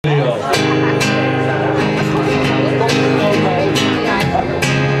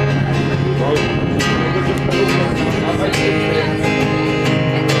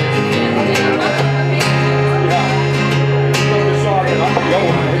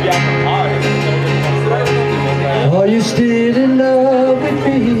you still in love with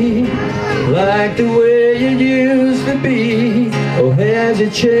me, like the way you used to be, or has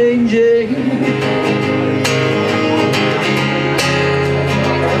it changing?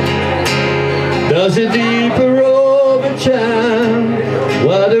 Does it deeper over time,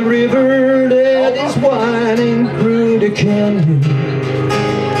 while the river that is winding through the canyon?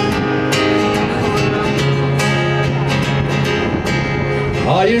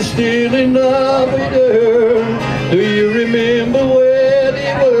 Are you still in love with her? Do you remember where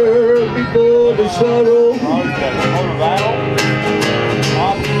they were before the sorrow?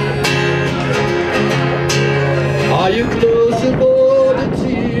 Are you closer for the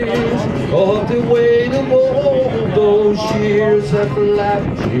tears, or the weight of all those years have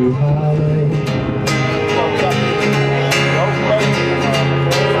left you high?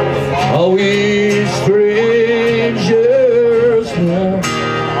 Are we strangers now,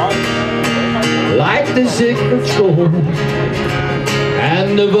 like the secret score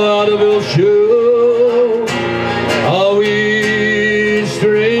and the vaudeville show? Are we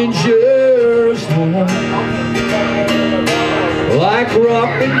strangers now, like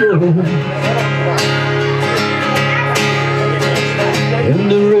rock and roll in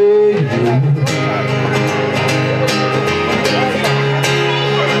the radio?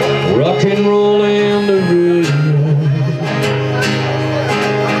 Rock and roll in the radio.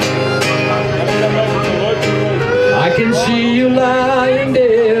 I can see you lying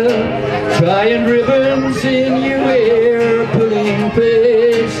there, tying ribbons in your hair, pulling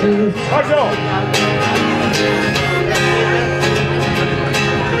faces.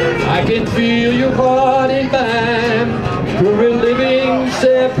 I can feel your heart in mine, for we're living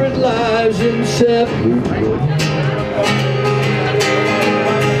separate lives in separate rooms.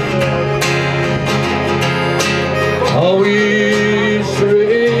 Are we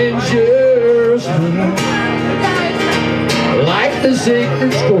strangers now, like the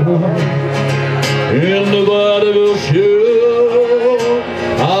sacred score in the vaudeville show?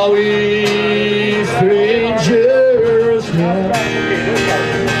 Are we strangers now,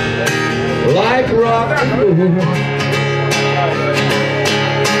 like rock and roll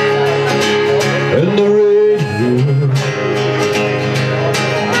in the radio?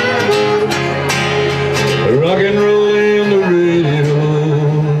 Rock and roll in the radio.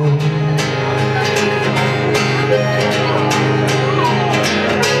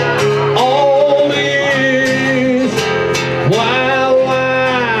 All these wild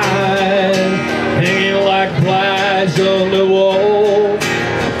lines hanging like flies on the wall,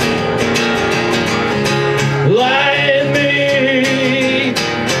 like me,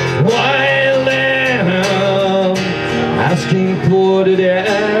 wild lamb, asking for the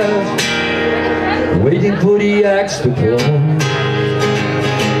dance, waiting for the axe to fall.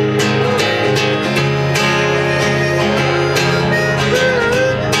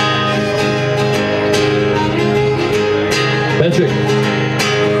 Patrick.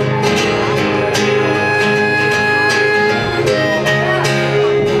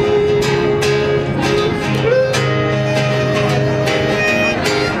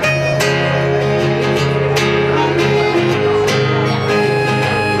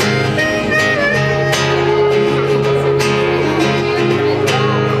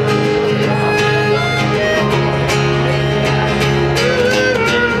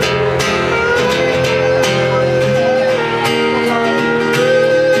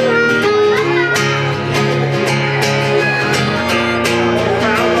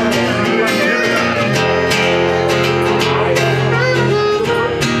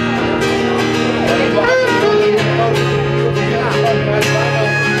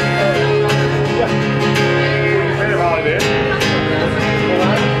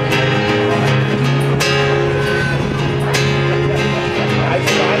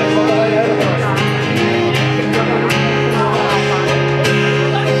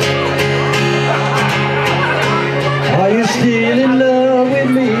 Still in love with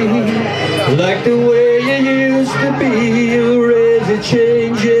me, like the way you used to be, or is it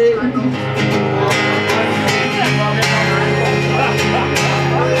changing?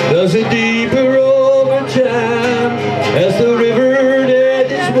 Does it deeper over time, as the river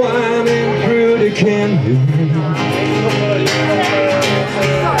that is winding through the canyon?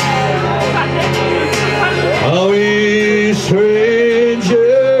 Are we strangers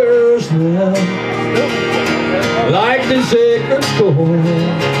now, like the sacred score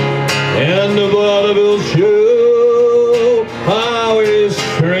and the vaudeville show? Are we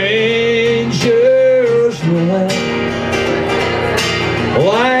strangers now,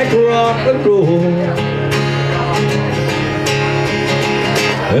 like rock and roll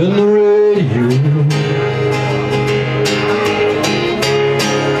in the radio?